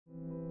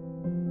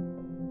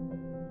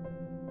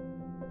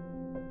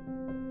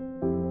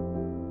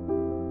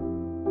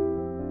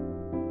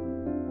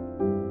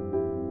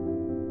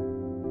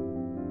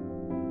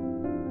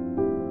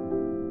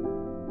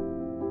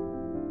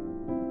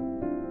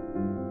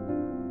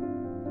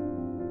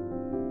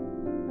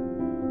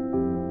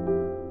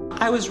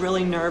I was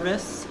really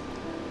nervous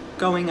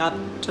going up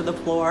to the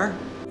floor.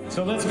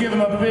 So let's give him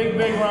a big,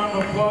 big round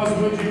of applause,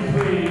 would you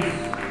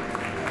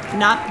please?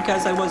 Not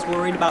because I was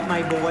worried about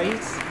my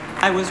voice.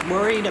 I was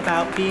worried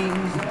about being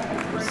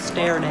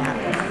stared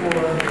at. For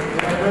a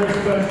very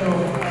special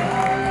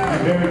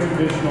and very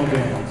traditional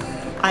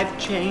dance. I've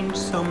changed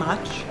so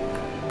much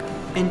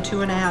in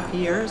 2.5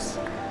 years,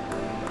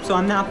 so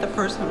I'm not the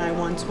person I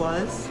once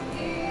was.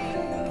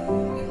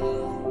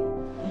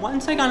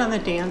 Once I got on the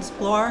dance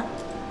floor,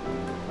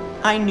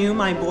 I knew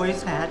my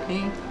boys had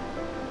me.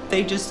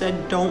 They just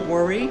said, "Don't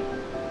worry,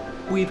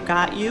 we've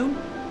got you.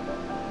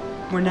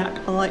 We're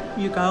not gonna let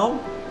you go."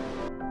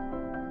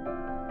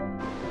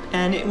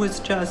 And it was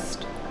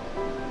just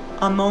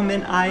a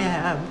moment I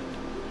have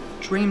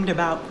dreamed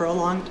about for a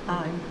long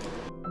time.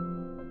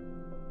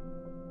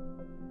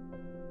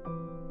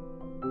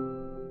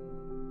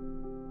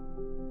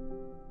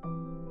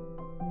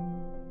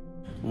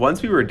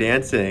 Once we were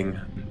dancing,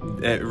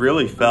 it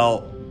really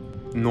felt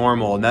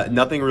normal.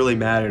 Nothing really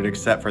mattered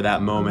except for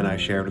that moment I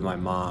shared with my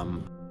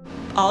mom.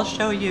 I'll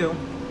show you.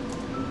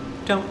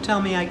 Don't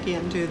tell me I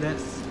can't do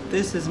this.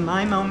 This is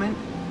my moment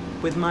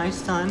with my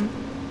son,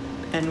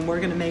 and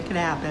we're gonna make it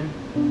happen.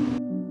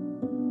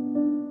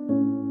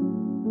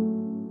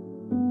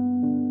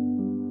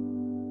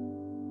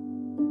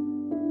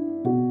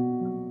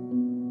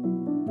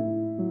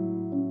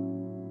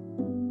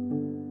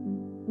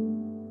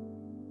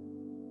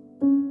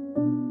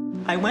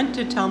 I went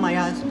to tell my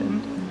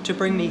husband to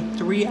bring me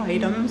 3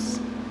 items,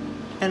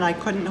 and I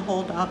couldn't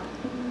hold up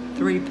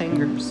 3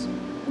 fingers.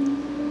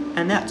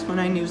 And that's when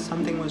I knew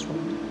something was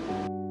wrong.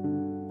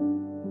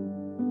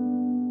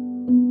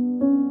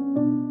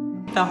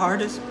 The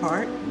hardest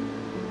part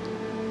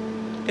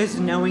is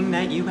knowing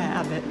that you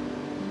have it.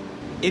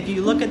 If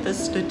you look at the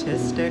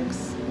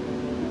statistics,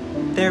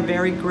 they're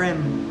very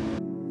grim.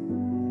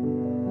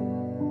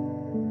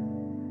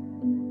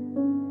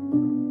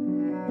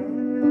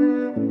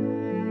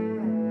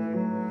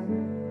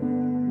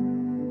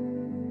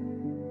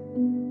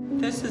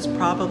 This has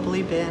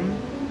probably been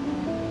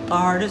the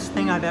hardest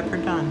thing I've ever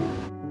done.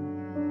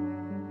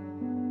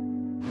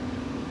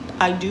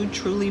 I do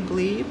truly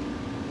believe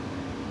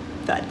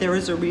that there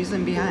is a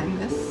reason behind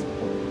this,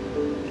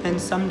 and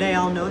someday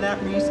I'll know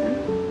that reason.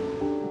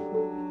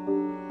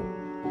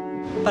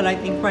 But I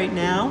think right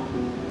now,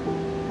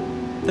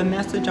 the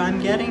message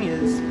I'm getting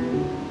is,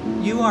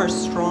 you are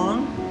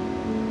strong.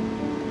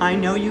 I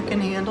know you can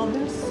handle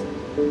this,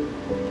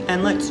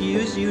 and let's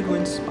use you to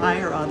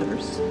inspire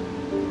others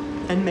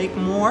and make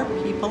more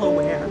people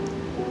aware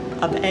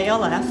of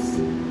ALS,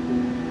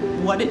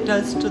 what it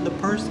does to the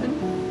person,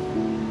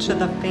 to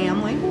the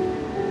family,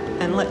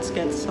 and let's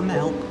get some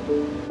help.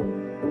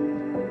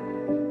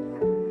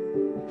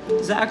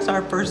 Zak's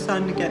our first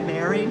son to get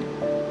married.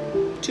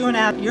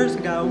 2.5 years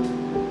ago,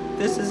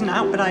 this is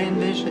not what I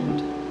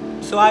envisioned.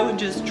 So I would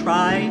just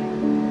try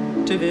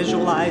to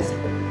visualize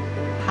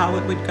how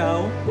it would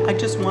go. I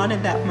just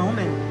wanted that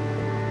moment.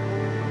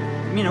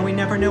 You know, we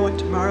never know what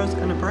tomorrow's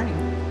gonna bring.